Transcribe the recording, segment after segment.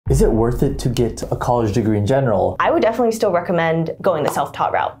Is it worth it to get a college degree in general? I would definitely still recommend going the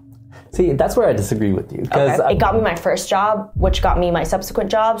self-taught route. See, that's where I disagree with you. It got me my first job, which got me my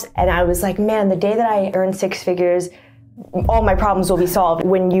subsequent jobs. And I was like, man, the day that I earn 6 figures, all my problems will be solved.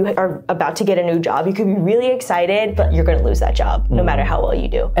 When you are about to get a new job, you could be really excited, but you're going to lose that job no matter how well you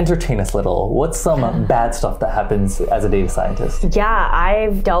do. Entertain us a little. What's some bad stuff that happens as a data scientist? Yeah,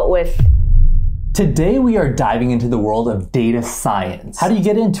 I've dealt with... Today we are diving into the world of data science. How do you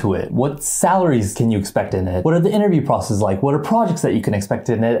get into it? What salaries can you expect in it? What are the interview processes like? What are projects that you can expect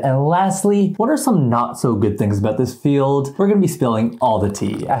in it? And lastly, what are some not so good things about this field? We're going to be spilling all the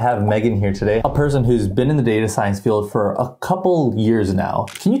tea. I have Megan here today, a person who's been in the data science field for a couple years now.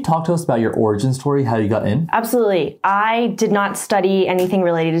 Can you talk to us about your origin story, how you got in? Absolutely. I did not study anything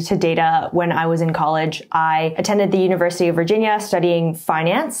related to data when I was in college. I attended the University of Virginia studying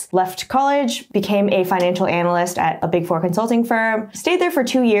finance, left college, became a financial analyst at a Big 4 consulting firm, stayed there for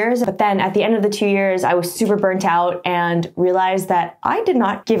 2 years, but then at the end of the 2 years, I was super burnt out and realized that I did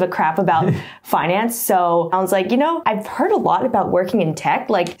not give a crap about finance. So I was like, you know, I've heard a lot about working in tech.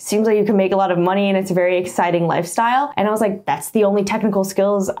 Like, seems like you can make a lot of money and it's a very exciting lifestyle. And I was like, that's the only technical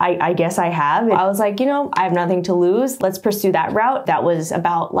skills I guess I have. And I was like, you know, I have nothing to lose. Let's pursue that route. That was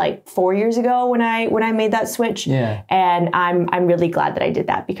about like 4 years ago when I made that switch. Yeah. And I'm really glad that I did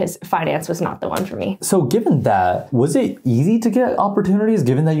that because finance was not the one for me. So given that, was it easy to get opportunities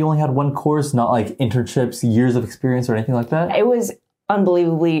given that you only had one course, not like internships, years of experience or anything like that? It was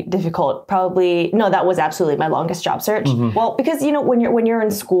unbelievably difficult. That was absolutely my longest job search. Well, because you know, when you're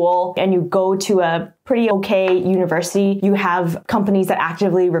in school and you go to a pretty okay university, you have companies that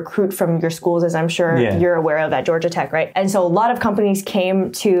actively recruit from your schools, as I'm sure you're aware of at Georgia Tech, right? And so a lot of companies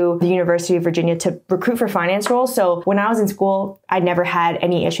came to the University of Virginia to recruit for finance roles. So when I was in school, I never had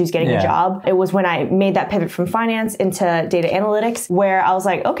any issues getting a job. It was when I made that pivot from finance into data analytics where I was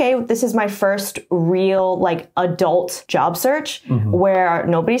like, okay, this is my first real like adult job search where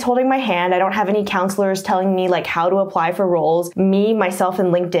nobody's holding my hand. I don't have any counselors telling me like how to apply for roles. Me, myself,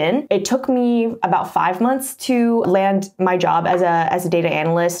 and LinkedIn. It took me about 5 months to land my job as a data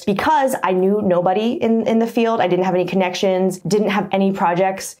analyst because I knew nobody in the field. I didn't have any connections, didn't have any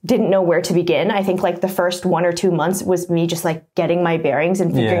projects, didn't know where to begin. I think like the first 1 or 2 months was me just like getting my bearings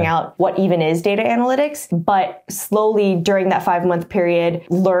and figuring out what even is data analytics. But slowly during that 5-month period,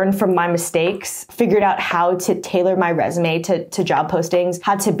 learned from my mistakes, figured out how to tailor my resume to job postings,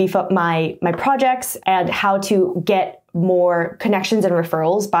 how to beef up my projects, and how to get more connections and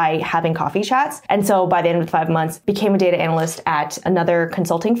referrals by having coffee chats. And so by the end of the 5 months, became a data analyst at another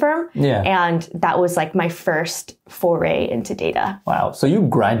consulting firm. Yeah. And that was like my first foray into data. Wow. So you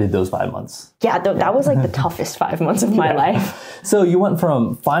grinded those 5 months. Yeah, that was like the toughest 5 months of my life. So you went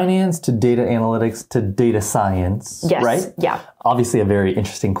from finance to data analytics to data science, right? Yeah. Obviously a very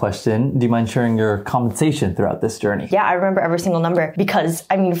interesting question. Do you mind sharing your compensation throughout this journey? Yeah, I remember every single number because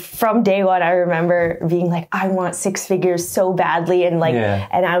I mean, from day one, I remember being like, I want 6 figures so badly. And like,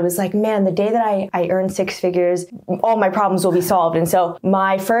 and I was like, man, the day that I earn 6 figures, all my problems will be solved. And so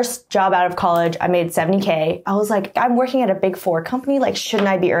my first job out of college, I made $70K. I was like, I'm working at a Big 4 company. Like, shouldn't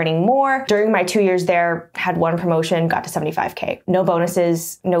I be earning more? During my 2 years there, had one promotion, got to 75K. No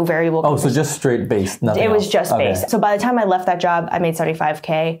bonuses, no variable. Oh, so just straight base, nothing else. It was else. just base. So by the time I left that job, I made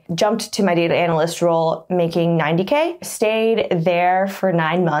 75K, jumped to my data analyst role, making 90K, stayed there for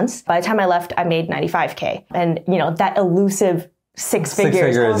 9 months. By the time I left, I made 95K. And you know, that elusive 6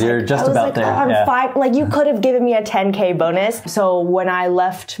 figures. You're just about there. I'm five. Like, you could have given me a 10K bonus. So when I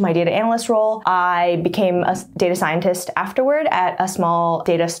left my data analyst role, I became a data scientist afterward at a small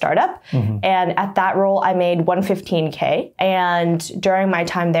data startup. And at that role, I made 115K. And during my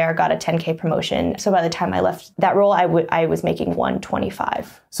time there, got a 10K promotion. So by the time I left that role, I was making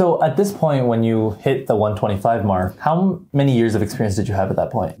 125. So at this point, when you hit the 125 mark, how many years of experience did you have at that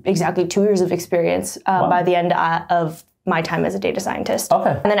point? Exactly 2 years of experience by the end of my time as a data scientist.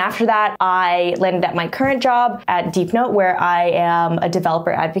 Okay. And then after that, I landed at my current job at DeepNote, where I am a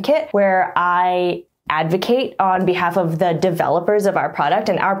developer advocate, where I advocate on behalf of the developers of our product.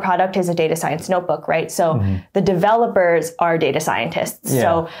 And our product is a data science notebook, right? So the developers are data scientists.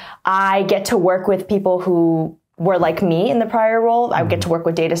 So I get to work with people who were like me in the prior role. I would get to work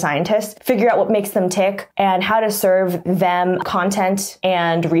with data scientists, figure out what makes them tick and how to serve them content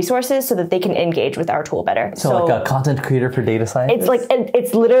and resources so that they can engage with our tool better. So like a content creator for data scientists?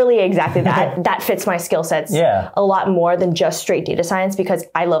 It's literally exactly that. That fits my skill sets a lot more than just straight data science because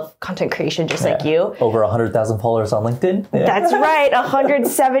I love content creation just like you. Over 100,000 followers on LinkedIn? That's right.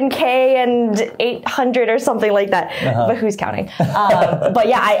 107K and 800 or something like that. But who's counting? But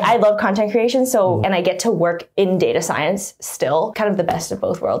yeah, I love content creation. So, and I get to work in in data science still, kind of the best of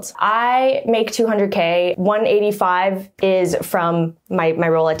both worlds. I make $200K. 185 is from my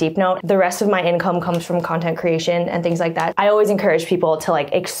role at DeepNote. The rest of my income comes from content creation and things like that. I always encourage people to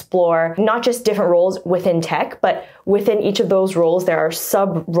like explore not just different roles within tech, but within each of those roles, there are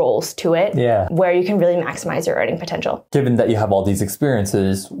sub roles to it where you can really maximize your earning potential. Given that you have all these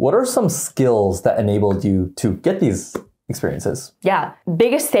experiences, what are some skills that enabled you to get these experiences? Yeah.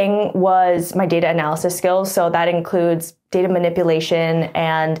 Biggest thing was my data analysis skills. So that includes data manipulation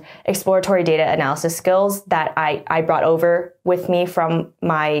and exploratory data analysis skills that I brought over with me from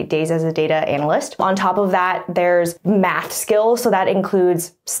my days as a data analyst. On top of that, there's math skills. So that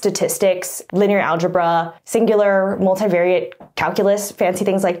includes statistics, linear algebra, singular, multivariate calculus, fancy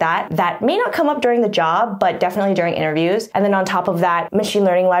things like that, that may not come up during the job, but definitely during interviews. And then on top of that, machine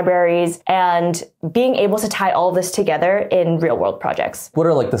learning libraries and being able to tie all of this together in real world projects. What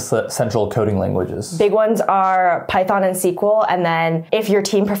are like the central coding languages? Big ones are Python and SQL. And then if your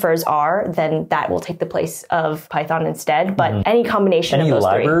team prefers R, then that will take the place of Python instead. But any combination of those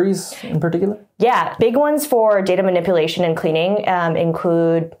Any libraries in particular? Yeah, big ones for data manipulation and cleaning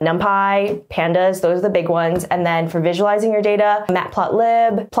include NumPy, Pandas, those are the big ones. And then for visualizing your data,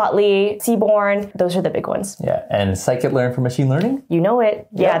 Matplotlib, Plotly, Seaborn, those are the big ones. Yeah, and scikit-learn for machine learning? You know it.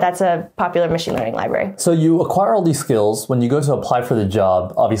 Yeah, that's a popular machine learning library. So you acquire all these skills. When you go to apply for the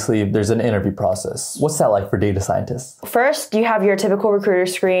job, obviously there's an interview process. What's that like for data scientists? First, you have your typical recruiter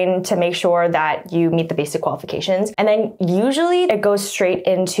screen to make sure that you meet the basic qualifications. And then usually it goes straight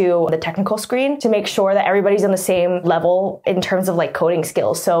into the technical screen to make sure that everybody's on the same level in terms of like coding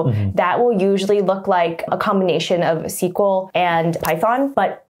skills. So that will usually look like a combination of SQL and Python,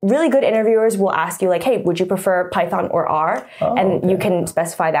 but really good interviewers will ask you like, hey, would you prefer Python or R? You can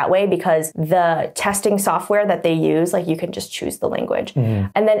specify that way because the testing software that they use, like you can just choose the language.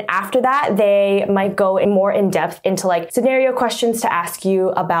 And then after that, they might go more in depth into like scenario questions to ask you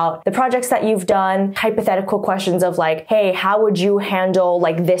about the projects that you've done, hypothetical questions of like, hey, how would you handle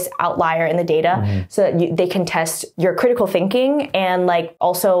like this outlier in the data so that they can test your critical thinking and like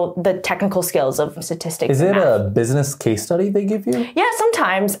also the technical skills of statistics. Is it a business case study they give you? Yeah,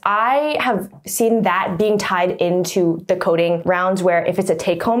 sometimes. I have seen that being tied into the coding rounds where if it's a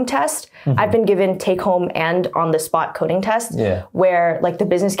take-home test, I've been given take-home and on-the-spot coding tests where like the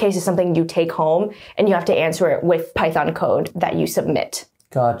business case is something you take home and you have to answer it with Python code that you submit.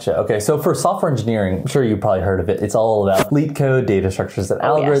 Gotcha. Okay, so for software engineering, I'm sure you've probably heard of it. It's all about leet code, data structures, and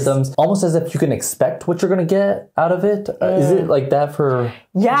algorithms. Almost as if you can expect what you're going to get out of it. Is it like that for...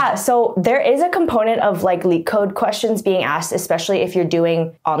 Yeah, so there is a component of like leet code questions being asked, especially if you're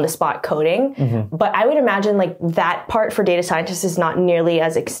doing on-the-spot coding. But I would imagine like that part for data scientists is not nearly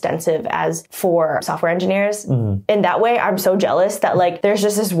as extensive as for software engineers. In that way, I'm so jealous that like there's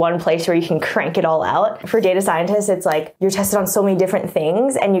just this one place where you can crank it all out. For data scientists, it's like you're tested on so many different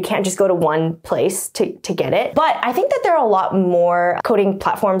things and you can't just go to one place to get it. But I think that there are a lot more coding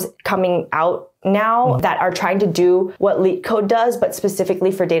platforms coming out now that are trying to do what LeetCode does, but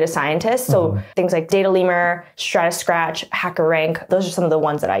specifically for data scientists. So things like Data Lemur, StrataScratch, HackerRank, those are some of the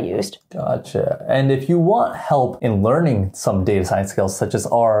ones that I used. Gotcha. And if you want help in learning some data science skills such as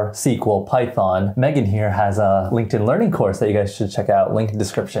R, SQL, Python, Megan here has a LinkedIn Learning course that you guys should check out. Link in the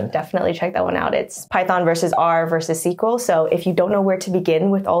description. Definitely check that one out. It's Python versus R versus SQL. So if you don't know where to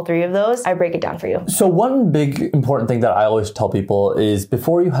begin with all three of those, I break it down for you. So one big important thing that I always tell people is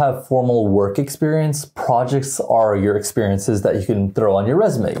before you have formal work experience, projects are your experiences that you can throw on your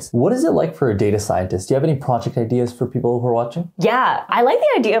resumes. What is it like for a data scientist? Do you have any project ideas for people who are watching? Yeah, I like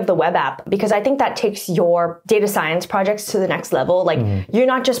the idea of the web app because I think that takes your data science projects to the next level. Like you're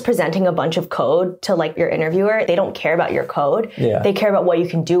not just presenting a bunch of code to like your interviewer. They don't care about your code. They care about what you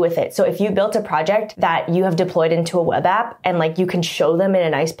can do with it. So if you built a project that you have deployed into a web app and like you can show them in a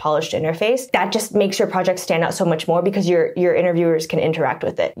nice polished interface, that just makes your project stand out so much more because your interviewers can interact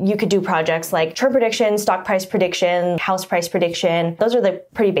with it. You could do projects like churn prediction, stock price prediction, house price prediction. Those are the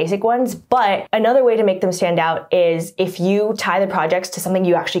pretty basic ones. But another way to make them stand out is if you tie the projects to something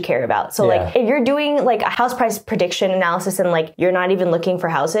you actually care about. So like if you're doing like a house price prediction analysis and like you're not even looking for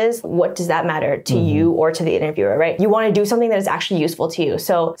houses, what does that matter to you or to the interviewer, right? You want to do something that is actually useful to you.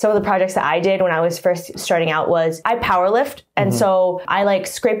 So some of the projects that I did when I was first starting out was I powerlift. And so I like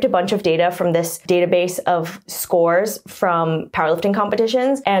scraped a bunch of data from this database of scores from powerlifting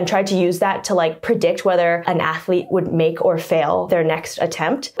competitions and tried to use that to to like predict whether an athlete would make or fail their next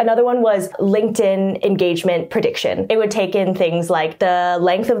attempt. Another one was LinkedIn engagement prediction. It would take in things like the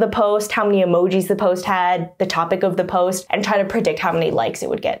length of the post, how many emojis the post had, the topic of the post, and try to predict how many likes it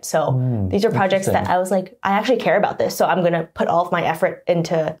would get. So these are projects that I was like, I actually care about this, so I'm going to put all of my effort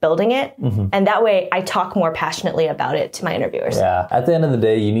into building it. And that way I talk more passionately about it to my interviewers. Yeah. At the end of the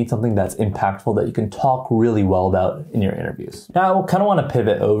day, you need something that's impactful that you can talk really well about in your interviews. Now, I kind of want to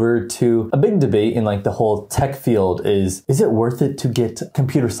pivot over to a big debate in like the whole tech field is it worth it to get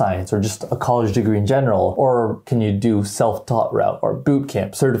computer science or just a college degree in general? Or can you do self-taught route or boot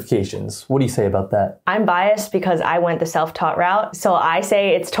camp certifications? What do you say about that? I'm biased because I went the self-taught route. So I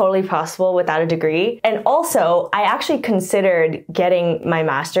say it's totally possible without a degree. And also, I actually considered getting my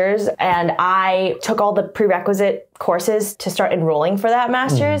master's, and I took all the prerequisite courses to start enrolling for that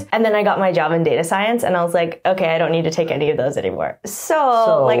master's. And then I got my job in data science, and I was like, okay, I don't need to take any of those anymore.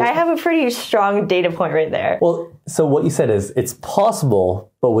 So like I have a pretty strong data point right there. Well, so what you said is it's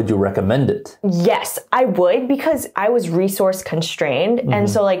possible, but would you recommend it? Yes, I would, because I was resource constrained. And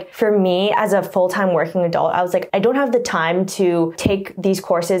so like for me as a full-time working adult, I was like, I don't have the time to take these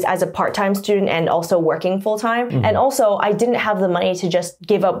courses as a part-time student and also working full-time. And also I didn't have the money to just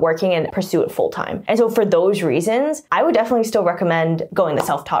give up working and pursue it full-time. And so for those reasons, I would definitely still recommend going the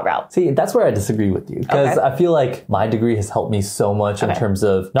self-taught route. See, that's where I disagree with you, because I feel like my degree has helped me so much in terms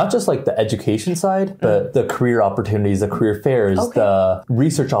of not just like the education side, but the career opportunities, the career fairs, the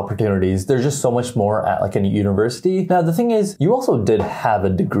research opportunities. There's just so much more at like a university. Now, the thing is, you also did have a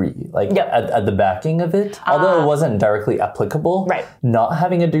degree, like at the backing of it, although it wasn't directly applicable. Right. Not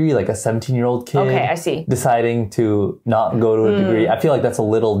having a degree, like a 17-year-old kid I see. deciding to not go to a degree, I feel like that's a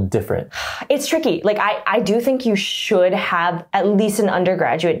little different. It's tricky. Like I do think you should have at least an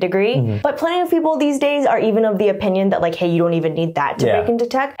undergraduate degree, but plenty of people these days are even of the opinion that like, hey, you don't even need that to break into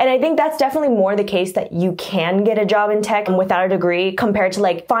tech. And I think that's definitely more the case, that you can get a job in tech without a degree compared to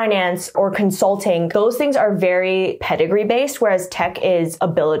like finance or consulting. Those things are very pedigree based, whereas tech is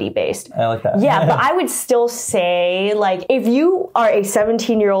ability based. I like that. Yeah, but I would still say, like, if you are a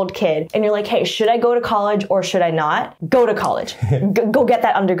 17-year-old kid and you're like, hey, should I go to college or should I not? Go to college. Go get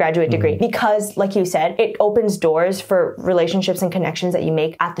that undergraduate degree, because like you said, it opens doors for relationships and connections that you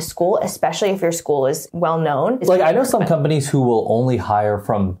make at the school, especially if your school is well known. Like I know some companies who will only hire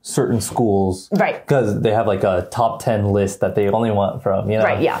from certain schools. Right. Because they have like a top 10 list that they only want from, you know?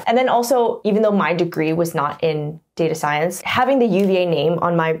 Right, yeah. And then also, even though my degree was not in data science, having the UVA name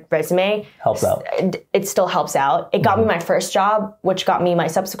on my resume helps out. It still helps out. It got me my first job, which got me my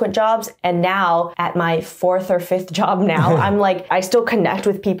subsequent jobs. And now at my fourth or fifth job now, I'm like, I still connect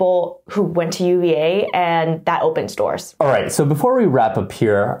with people who went to UVA, and that opens doors. All right. So before we wrap up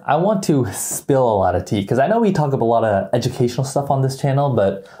here, I want to spill a lot of tea, because I know we talk about a lot of educational stuff on this channel,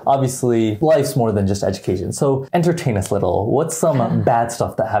 but obviously life's more than just education. So entertain us a little. What's some bad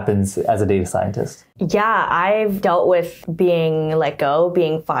stuff that happens as a data scientist? Yeah, I've dealt with being let go,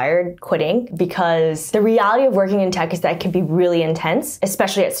 being fired, quitting, because the reality of working in tech is that it can be really intense,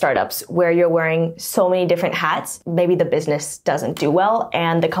 especially at startups where you're wearing so many different hats. Maybe the business doesn't do well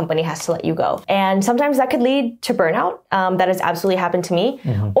and the company has to let you go. And sometimes that could lead to burnout. That has absolutely happened to me.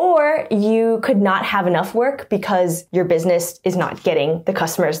 Or you could not have enough work because your business is not getting the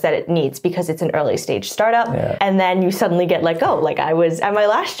customers that it needs because it's an early stage startup. And then you suddenly get let go, like I was at my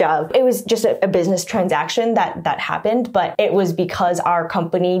last job. It was just a business transaction that happened, but it was because our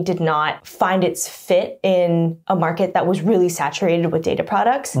company did not find its fit in a market that was really saturated with data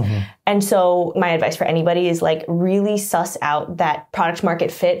products. And so my advice for anybody is like really suss out that product market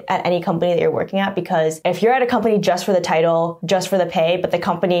fit at any company that you're working at, because if you're at a company just for the title, just for the pay, but the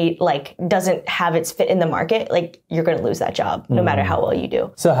company like doesn't have its fit in the market, like you're going to lose that job no matter how well you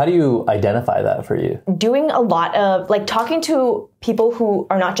do. So how do you identify that for you? Doing a lot of like talking to people who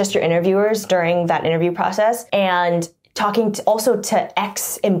are not just your interviewers during that interview process, and talking also to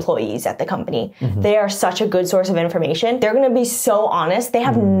ex-employees at the company. They are such a good source of information. They're going to be so honest. They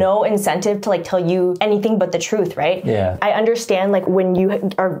have no incentive to like tell you anything but the truth, right? Yeah. I understand like when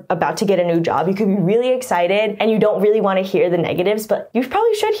you are about to get a new job, you could be really excited and you don't really want to hear the negatives, but you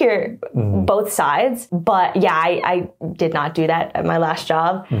probably should hear both sides. But yeah, I did not do that at my last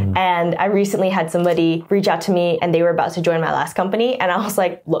job. And I recently had somebody reach out to me and they were about to join my last company. And I was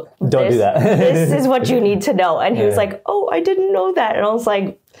like, look, don't do that. This is what you need to know. And he was like, oh, I didn't know that. And I was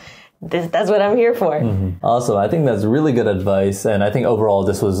like, that's what I'm here for. Awesome. I think that's really good advice. And I think overall,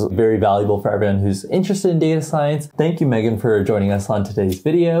 this was very valuable for everyone who's interested in data science. Thank you, Megan, for joining us on today's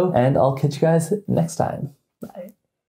video. And I'll catch you guys next time.